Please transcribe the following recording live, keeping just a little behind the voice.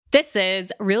This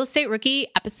is Real Estate Rookie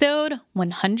episode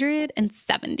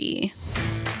 170.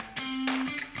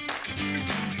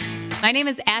 My name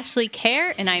is Ashley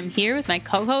Kerr, and I'm here with my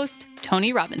co-host,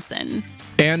 Tony Robinson.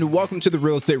 And welcome to the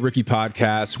Real Estate Rookie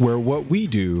podcast, where what we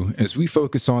do is we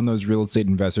focus on those real estate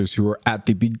investors who are at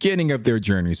the beginning of their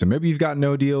journey. So maybe you've got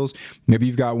no deals, maybe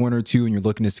you've got one or two and you're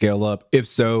looking to scale up. If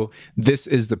so, this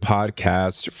is the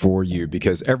podcast for you,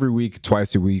 because every week,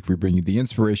 twice a week, we bring you the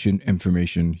inspiration,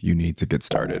 information you need to get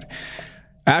started.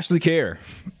 Ashley Kerr,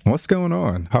 what's going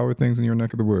on? How are things in your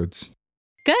neck of the woods?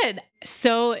 Good.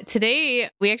 So today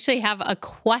we actually have a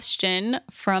question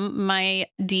from my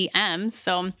DM.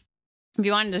 So if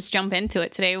you want to just jump into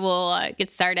it today, we'll get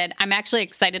started. I'm actually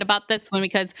excited about this one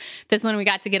because this one we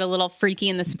got to get a little freaky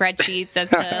in the spreadsheets as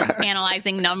to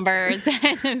analyzing numbers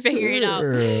and figure it out.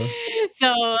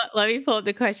 So let me pull up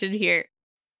the question here.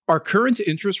 Are current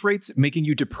interest rates making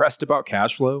you depressed about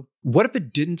cash flow? What if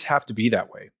it didn't have to be that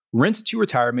way? Rent to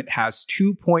Retirement has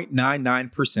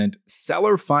 2.99%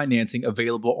 seller financing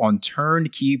available on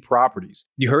turnkey properties.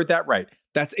 You heard that right.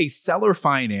 That's a seller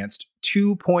financed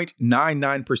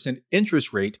 2.99%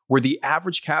 interest rate where the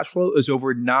average cash flow is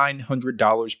over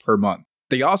 $900 per month.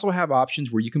 They also have options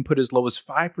where you can put as low as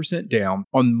 5% down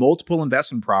on multiple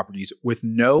investment properties with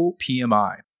no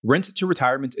PMI. Rent to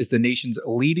Retirement is the nation's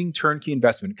leading turnkey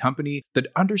investment company that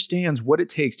understands what it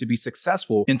takes to be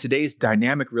successful in today's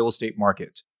dynamic real estate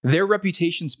market. Their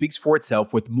reputation speaks for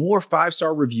itself with more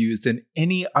 5-star reviews than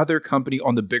any other company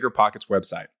on the BiggerPockets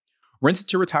website. Rent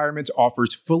to Retirement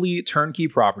offers fully turnkey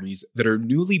properties that are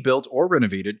newly built or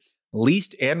renovated,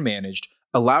 leased and managed,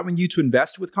 allowing you to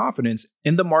invest with confidence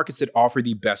in the markets that offer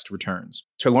the best returns.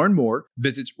 To learn more,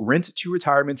 visit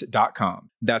renttoretirement.com.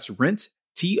 That's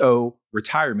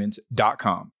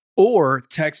renttoretirement.com. Or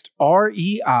text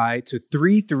REI to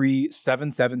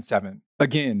 33777.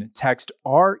 Again, text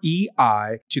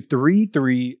REI to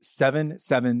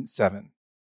 33777.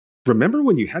 Remember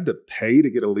when you had to pay to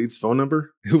get a lead's phone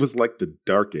number? It was like the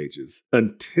dark ages,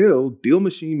 until Deal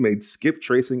Machine made skip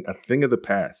tracing a thing of the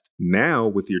past. Now,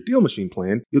 with your Deal Machine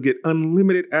plan, you'll get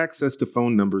unlimited access to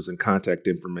phone numbers and contact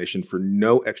information for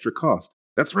no extra cost.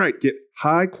 That's right, get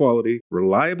high-quality,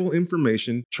 reliable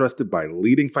information trusted by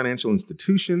leading financial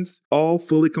institutions, all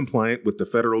fully compliant with the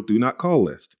federal Do Not Call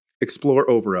list. Explore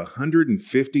over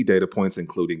 150 data points,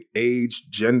 including age,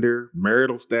 gender,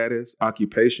 marital status,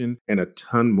 occupation, and a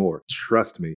ton more.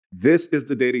 Trust me, this is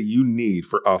the data you need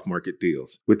for off-market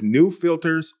deals. With new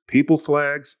filters, people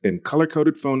flags, and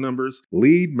color-coded phone numbers,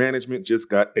 lead management just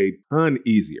got a ton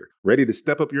easier. Ready to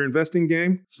step up your investing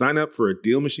game? Sign up for a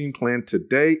Deal Machine plan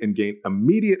today and gain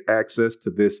immediate access to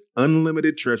this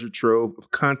unlimited treasure trove of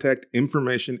contact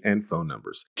information and phone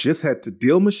numbers. Just head to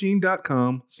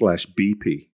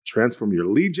DealMachine.com/BP. Transform your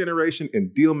lead generation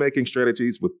and deal-making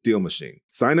strategies with Deal Machine.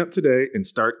 Sign up today and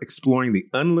start exploring the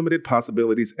unlimited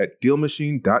possibilities at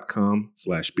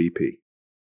DealMachine.com/BP.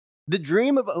 The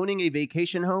dream of owning a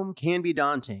vacation home can be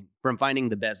daunting. From finding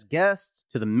the best guests,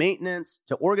 to the maintenance,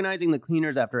 to organizing the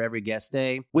cleaners after every guest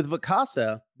stay. With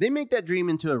Vacasa, they make that dream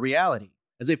into a reality.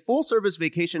 As a full-service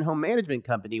vacation home management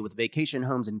company with vacation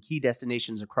homes in key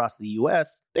destinations across the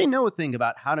U.S., they know a thing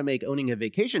about how to make owning a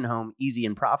vacation home easy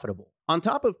and profitable. On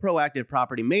top of proactive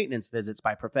property maintenance visits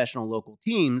by professional local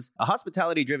teams, a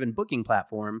hospitality-driven booking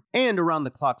platform, and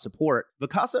around-the-clock support,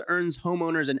 Vacasa earns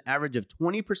homeowners an average of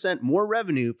 20% more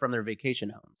revenue from their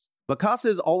vacation homes. Vacasa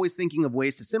is always thinking of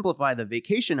ways to simplify the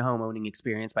vacation home owning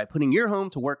experience by putting your home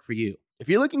to work for you. If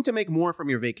you're looking to make more from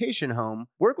your vacation home,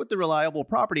 work with the reliable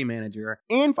property manager,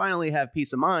 and finally have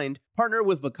peace of mind, partner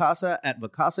with Vacasa at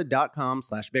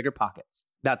vacasa.com/biggerpockets.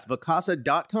 That's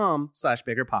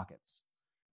vacasa.com/biggerpockets.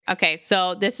 Okay,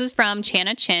 so this is from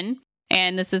Chana Chin,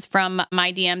 and this is from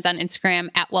my DMs on Instagram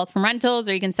at Wealth from Rentals,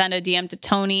 or you can send a DM to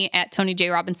Tony at Tony J.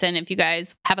 Robinson if you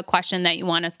guys have a question that you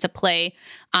want us to play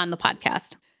on the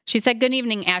podcast. She said, "Good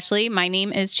evening, Ashley. My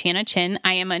name is Chana Chin.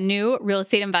 I am a new real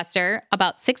estate investor.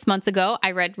 About 6 months ago, I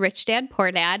read Rich Dad,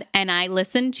 Poor Dad, and I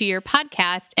listened to your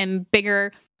podcast and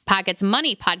Bigger Pockets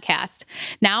Money podcast.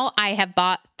 Now I have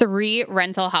bought 3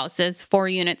 rental houses, 4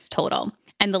 units total.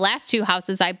 And the last 2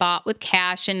 houses I bought with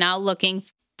cash and now looking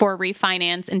for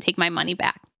refinance and take my money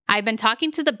back. I've been talking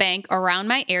to the bank around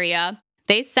my area.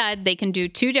 They said they can do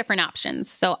 2 different options.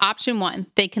 So option 1,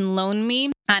 they can loan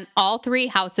me on all 3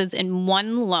 houses in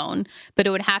one loan, but it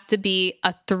would have to be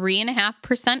a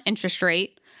 3.5% interest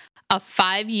rate, a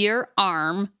 5-year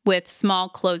ARM with small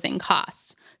closing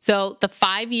costs. So the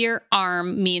 5-year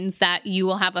ARM means that you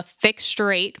will have a fixed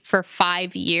rate for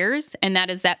 5 years, and that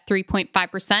is that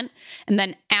 3.5%. And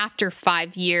then after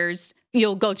 5 years,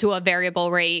 you'll go to a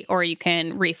variable rate or you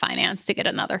can refinance to get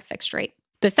another fixed rate.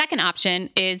 The second option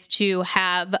is to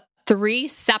have 3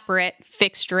 separate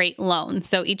fixed rate loans.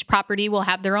 So each property will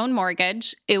have their own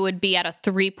mortgage. It would be at a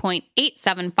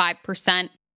 3.875%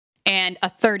 and a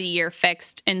 30-year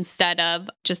fixed instead of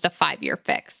just a 5-year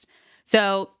fixed.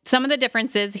 So some of the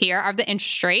differences here are the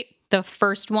interest rate. The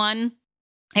first one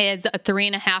is a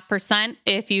 3.5%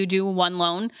 if you do one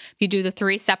loan. If you do the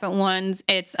 3 separate ones,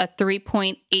 it's a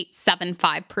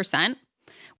 3.875%,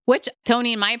 which,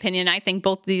 Tony, in my opinion, I think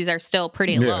both of these are still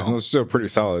pretty low. Yeah, those are still pretty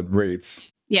solid rates.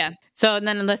 Yeah. So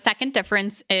then the second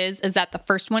difference is that the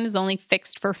first one is only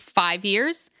fixed for 5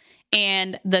 years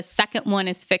and the second one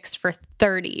is fixed for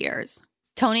 30 years.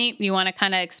 Tony, you want to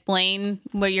kind of explain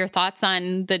what your thoughts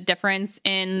on the difference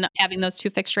in having those 2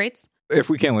 fixed rates? If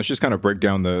we can, let's just kind of break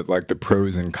down the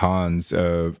pros and cons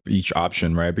of each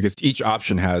option, right? Because each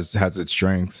option has its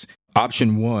strengths.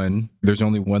 Option 1, there's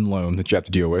only one loan that you have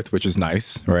to deal with, which is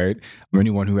nice, right?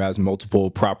 Anyone who has multiple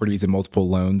properties and multiple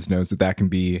loans knows that can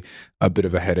be a bit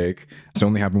of a headache. So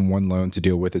only having one loan to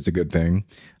deal with is a good thing.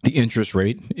 The interest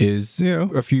rate is,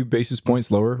 a few basis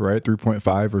points lower, right?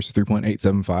 3.5 versus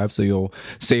 3.875. So you'll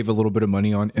save a little bit of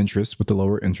money on interest with the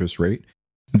lower interest rate.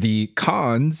 The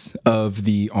cons of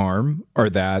the ARM are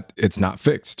that it's not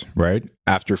fixed, right?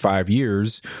 After 5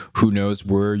 years, who knows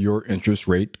where your interest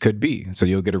rate could be? So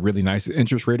you'll get a really nice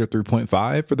interest rate of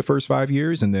 3.5 for the first 5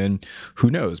 years. And then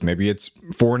who knows? Maybe it's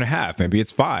 4.5, maybe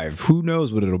it's 5. Who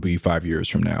knows what it'll be 5 years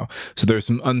from now? So there's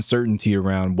some uncertainty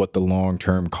around what the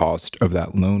long-term cost of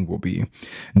that loan will be.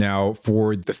 Now,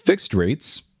 for the fixed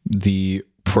rates, the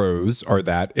pros are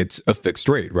that it's a fixed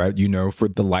rate, right? For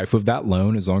the life of that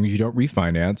loan, as long as you don't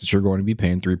refinance, you're going to be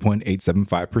paying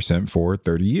 3.875% for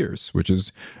 30 years, which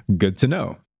is good to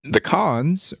know. The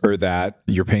cons are that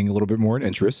you're paying a little bit more in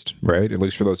interest, right? At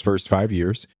least for those first 5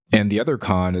 years. And the other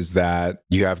con is that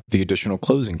you have the additional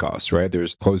closing costs, right?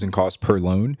 There's closing costs per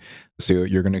loan. So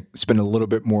you're going to spend a little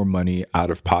bit more money out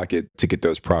of pocket to get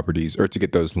those properties or to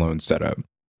get those loans set up.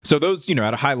 So those,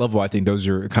 at a high level, I think those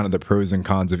are kind of the pros and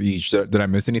cons of each. Did I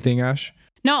miss anything, Ash?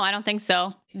 No, I don't think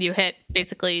so. You hit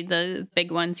basically the big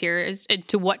ones here is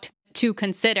to what to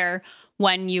consider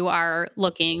when you are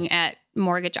looking at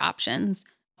mortgage options.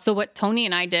 So what Tony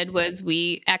and I did was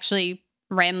we actually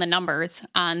ran the numbers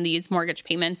on these mortgage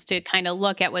payments to kind of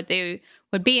look at what they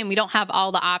would be. And we don't have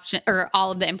all the option or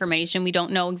all of the information. We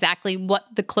don't know exactly what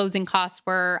the closing costs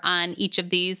were on each of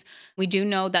these. We do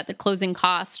know that the closing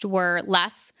costs were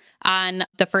less on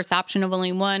the first option of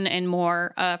only one and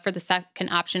more for the second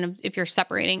option of if you're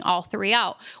separating all 3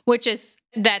 out,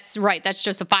 that's right. That's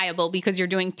justifiable because you're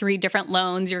doing 3 different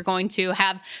loans. You're going to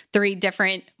have 3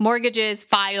 different mortgages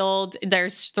filed.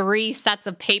 There's 3 sets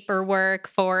of paperwork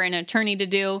for an attorney to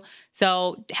do.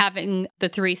 So having the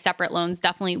 3 separate loans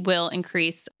definitely will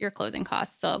increase your closing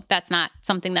costs. So that's not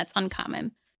something that's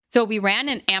uncommon. So we ran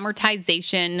an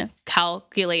amortization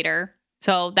calculator.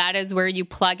 So that is where you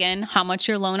plug in how much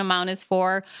your loan amount is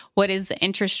for, what is the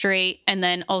interest rate, and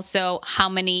then also how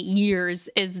many years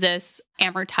is this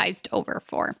amortized over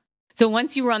for. So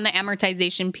once you run the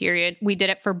amortization period, we did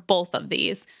it for both of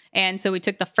these. And so we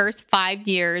took the first 5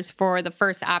 years for the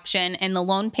first option, and the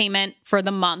loan payment for the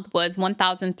month was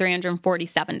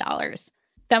 $1,347.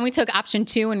 Then we took option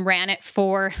 2 and ran it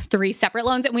for 3 separate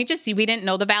loans. And we didn't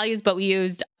know the values, but we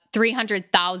used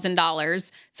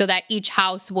 $300,000 so that each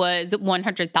house was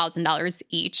 $100,000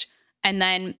 each. And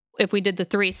then if we did the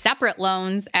 3 separate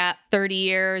loans at 30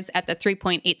 years at the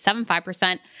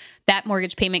 3.875%, that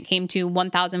mortgage payment came to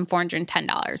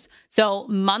 $1,410. So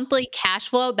monthly cash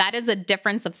flow, that is a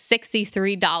difference of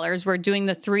 $63. We're doing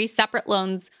the 3 separate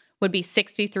loans would be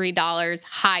 $63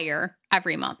 higher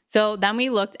every month. So then we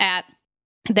looked at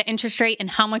the interest rate and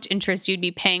how much interest you'd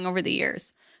be paying over the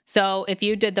years. So if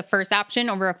you did the first option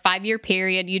over a 5-year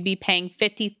period, you'd be paying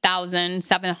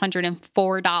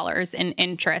 $50,704 in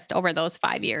interest over those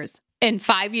 5 years. In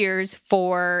 5 years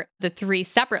for the 3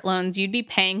 separate loans, you'd be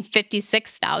paying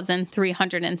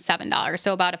 $56,307.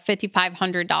 So about a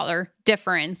 $5,500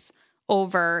 difference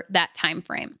over that time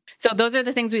frame. So those are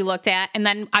the things we looked at. And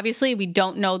then obviously we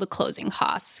don't know the closing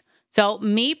costs. So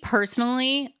me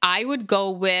personally, I would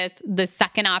go with the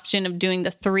second option of doing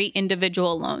the 3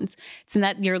 individual loans. So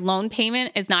that your loan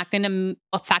payment is not going to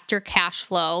affect your cash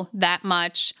flow that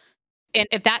much. And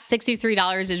if that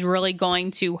 $63 is really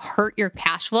going to hurt your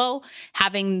cash flow,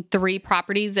 having 3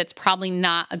 properties, that's probably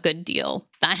not a good deal.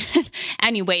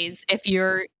 Anyways, if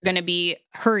you're going to be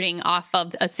hurting off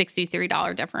of a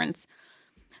 $63 difference.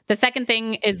 The second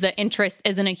thing is the interest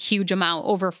isn't a huge amount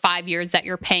over 5 years that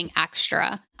you're paying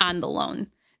extra on the loan.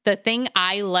 The thing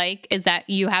I like is that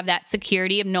you have that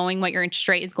security of knowing what your interest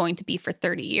rate is going to be for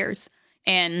 30 years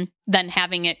and then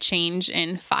having it change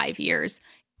in 5 years.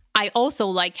 I also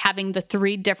like having the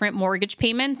 3 different mortgage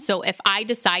payments. So if I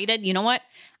decided, you know what,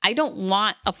 I don't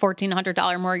want a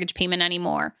 $1,400 mortgage payment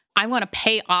anymore. I want to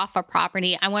pay off a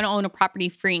property. I want to own a property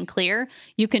free and clear.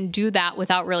 You can do that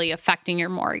without really affecting your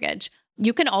mortgage.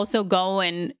 You can also go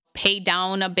and pay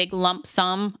down a big lump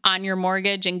sum on your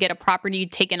mortgage and get a property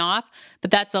taken off, but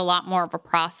that's a lot more of a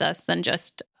process than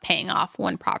just paying off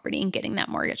one property and getting that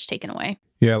mortgage taken away.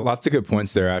 Yeah, lots of good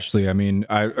points there, Ashley. I mean,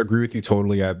 I agree with you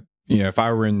totally. If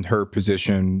I were in her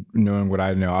position, knowing what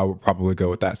I know, I would probably go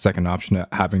with that second option,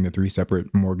 having the 3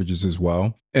 separate mortgages as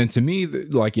well. And to me,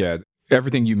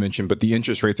 everything you mentioned, but the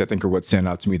interest rates, I think, are what stand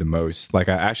out to me the most. Like,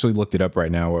 I actually looked it up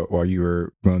right now while you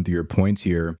were going through your points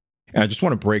here. And I just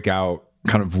want to break out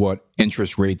kind of what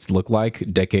interest rates look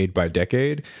like decade by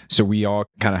decade, so we all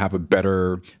kind of have a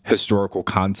better historical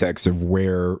context of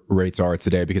where rates are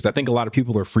today. Because I think a lot of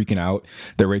people are freaking out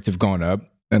that rates have gone up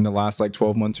in the last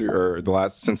 12 months or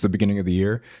since the beginning of the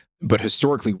year. But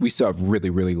historically, we still have really,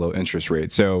 really low interest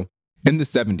rates. So in the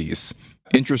 70s,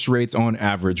 interest rates on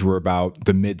average were about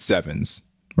the mid 7s,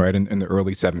 right? In the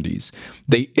early 70s.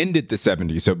 They ended the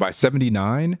 70s. So by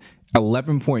 79,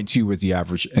 11.2 was the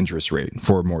average interest rate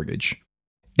for a mortgage.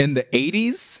 In the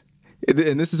 80s,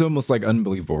 and this is almost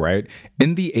unbelievable, right?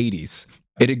 In the 80s,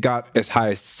 it had got as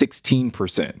high as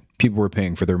 16% people were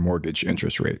paying for their mortgage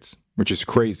interest rates, which is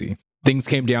crazy. Things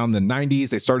came down in the 90s.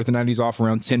 They started the 90s off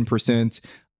around 10%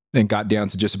 and got down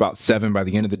to just about 7 by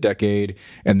the end of the decade.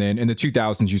 And then in the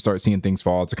 2000s, you start seeing things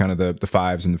fall to kind of the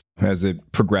 5s. And as it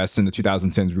progressed in the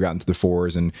 2010s, we got into the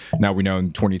 4s. And now we know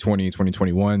in 2020,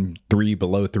 2021, 3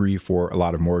 below 3 for a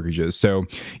lot of mortgages. So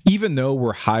even though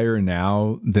we're higher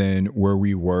now than where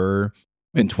we were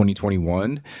in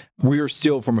 2021, we are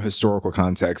still, from a historical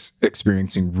context,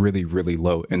 experiencing really, really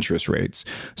low interest rates.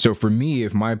 So for me,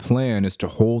 if my plan is to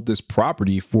hold this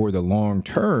property for the long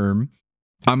term,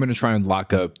 I'm going to try and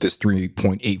lock up this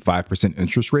 3.85%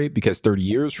 interest rate, because 30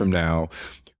 years from now,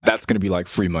 that's going to be like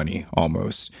free money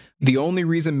almost. The only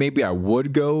reason maybe I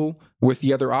would go with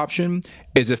the other option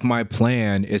is if my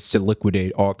plan is to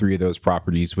liquidate all 3 of those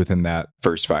properties within that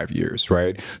first 5 years,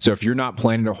 right? So if you're not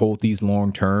planning to hold these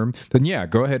long term, then yeah,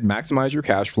 go ahead, maximize your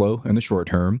cash flow in the short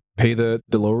term, pay the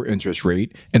lower interest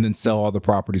rate, and then sell all the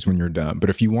properties when you're done. But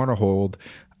if you want to hold,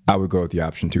 I would go with the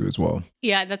option 2 as well.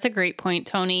 Yeah, that's a great point,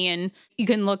 Tony. And you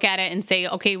can look at it and say,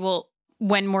 okay, well,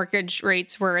 when mortgage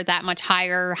rates were that much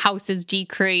higher, houses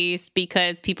decreased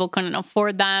because people couldn't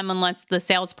afford them unless the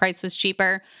sales price was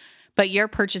cheaper. But you're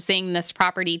purchasing this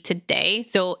property today.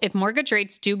 So if mortgage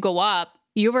rates do go up,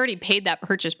 you've already paid that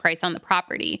purchase price on the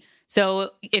property.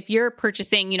 So if you're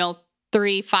purchasing,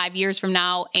 3-5 years from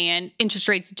now and interest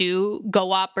rates do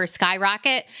go up or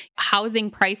skyrocket,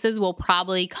 housing prices will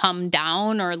probably come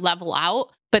down or level out.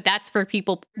 But that's for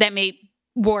people that may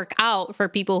work out for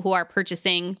people who are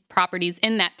purchasing properties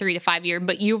in that 3 to 5 year,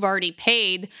 but you've already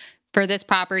paid for this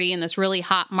property in this really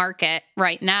hot market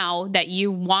right now that you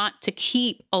want to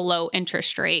keep a low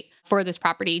interest rate for this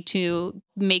property to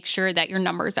make sure that your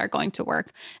numbers are going to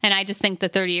work. And I just think the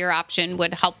 30-year option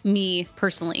would help me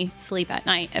personally sleep at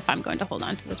night if I'm going to hold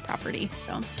on to this property.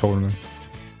 So Totally.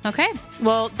 Okay.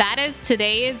 Well, that is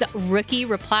today's Rookie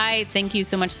Reply. Thank you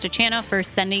so much to Channa for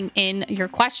sending in your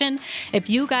question.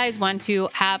 If you guys want to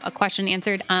have a question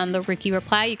answered on the Rookie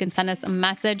Reply, you can send us a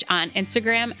message on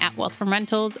Instagram at Wealth from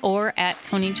Rentals or at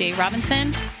Tony J.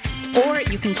 Robinson. Or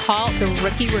you can call the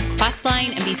Rookie Request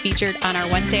line and be featured on our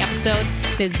Wednesday episode.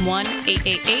 It is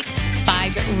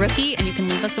 1-888-5-ROOKIE, and you can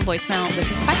leave us a voicemail with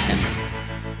your questions.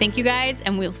 Thank you guys,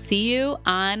 and we'll see you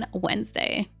on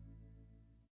Wednesday.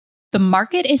 The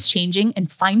market is changing and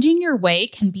finding your way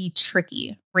can be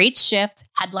tricky. Rates shift,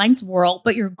 headlines whirl,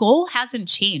 but your goal hasn't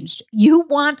changed. You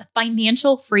want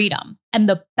financial freedom. And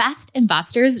the best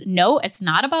investors know it's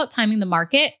not about timing the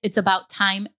market, it's about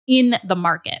time in the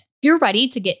market. If you're ready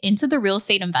to get into the real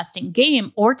estate investing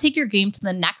game or take your game to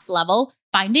the next level,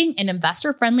 finding an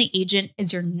investor-friendly agent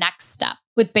is your next step.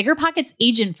 With BiggerPockets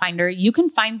Agent Finder, you can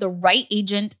find the right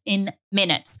agent in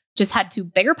minutes. Just head to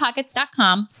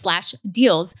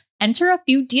biggerpockets.com/deals. Enter a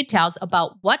few details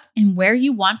about what and where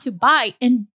you want to buy,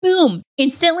 and boom,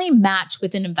 instantly match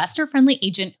with an investor-friendly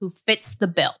agent who fits the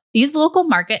bill. These local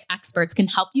market experts can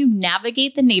help you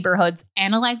navigate the neighborhoods,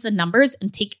 analyze the numbers,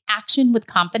 and take action with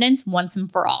confidence once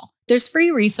and for all. There's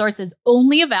free resources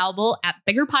only available at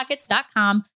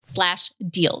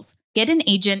biggerpockets.com/deals. Get an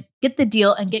agent, get the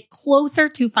deal, and get closer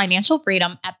to financial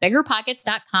freedom at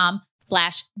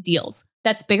biggerpockets.com/deals.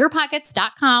 That's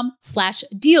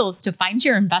biggerpockets.com/deals to find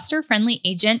your investor-friendly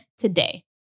agent today.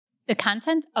 The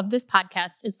content of this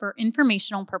podcast is for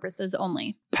informational purposes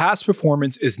only. Past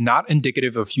performance is not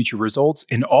indicative of future results,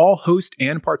 and all host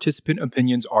and participant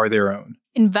opinions are their own.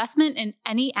 Investment in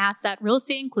any asset, real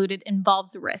estate included,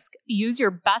 involves risk. Use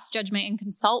your best judgment and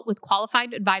consult with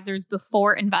qualified advisors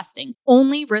before investing.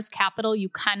 Only risk capital you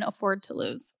can afford to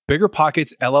lose.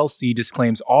 BiggerPockets LLC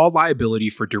disclaims all liability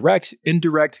for direct,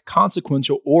 indirect,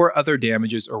 consequential, or other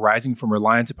damages arising from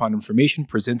reliance upon information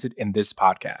presented in this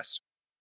podcast.